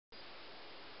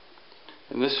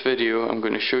In this video I'm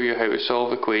going to show you how to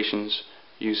solve equations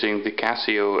using the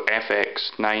Casio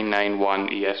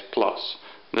fx-991 ES Plus.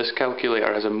 This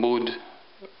calculator has a mode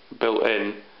built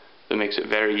in that makes it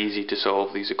very easy to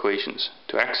solve these equations.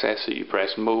 To access it, you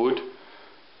press mode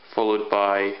followed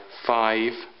by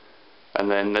 5,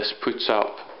 and then this puts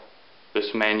up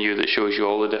this menu that shows you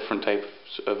all the different types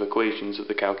of equations that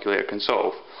the calculator can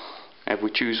solve. If we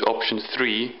choose option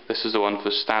 3, this is the one for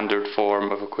the standard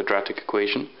form of a quadratic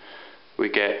equation. We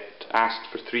get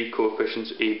asked for 3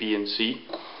 coefficients a, b and c.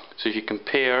 So if you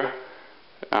compare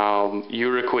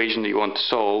your equation that you want to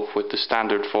solve with the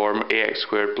standard form ax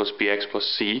squared plus bx plus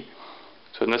c.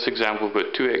 So in this example we've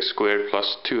got 2x squared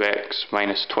plus 2x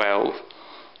minus 12.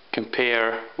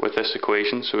 Compare with this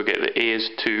equation, so we get that a is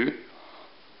 2,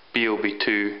 b will be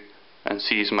 2 and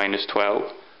c is minus 12.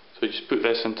 So just put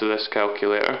this into this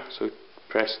calculator, so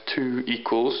press 2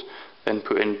 equals, then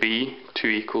put in b, 2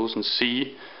 equals, and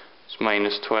c is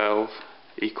minus 12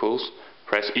 equals.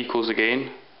 Press equals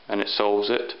again and it solves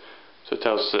it. So it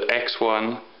tells us that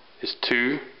x1 is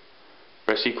 2,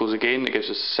 press equals again, it gives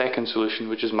us a second solution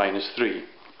which is minus 3.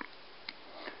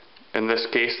 In this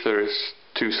case there is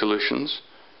 2 solutions,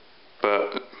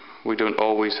 but we don't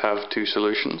always have 2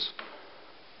 solutions.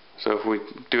 So if we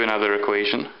do another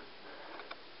equation,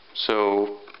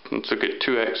 so let's look at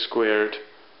 2x squared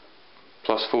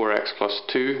plus 4x plus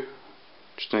 2,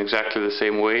 just in exactly the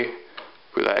same way.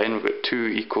 Put that in, we've got 2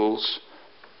 equals,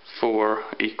 4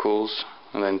 equals,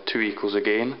 and then 2 equals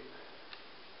again.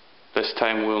 This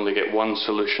time we only get one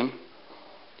solution,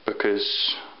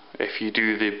 because if you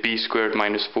do the b squared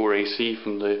minus 4ac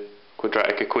from the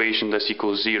quadratic equation, this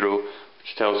equals 0,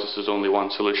 which tells us there's only one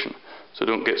solution. So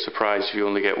don't get surprised if you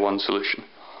only get one solution.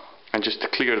 And just to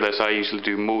clear this, I usually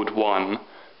do mode 1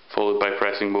 followed by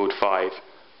pressing mode 5.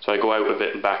 So I go out of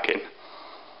it and back in.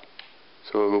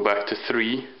 So I'll go back to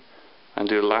 3 and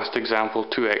do the last example,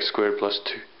 2x squared plus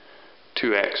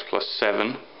 2x plus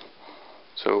 7.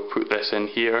 So put this in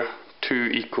here, 2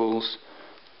 equals,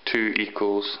 2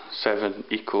 equals, 7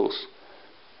 equals,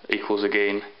 equals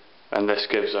again, and this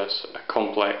gives us a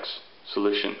complex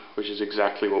solution, which is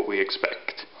exactly what we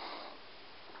expect.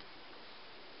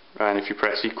 And if you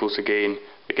press equals again,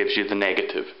 it gives you the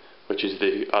negative, which is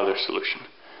the other solution.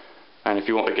 And if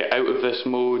you want to get out of this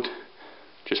mode,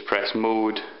 just press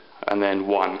mode and then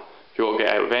 1. If you want to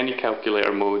get out of any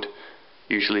calculator mode,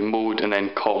 usually mode and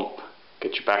then comp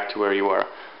gets you back to where you were.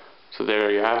 So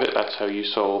there you have it, that's how you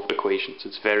solve equations.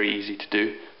 It's very easy to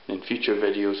do. In future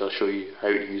videos I'll show you how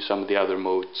to use some of the other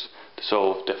modes to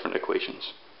solve different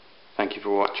equations. Thank you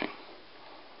for watching.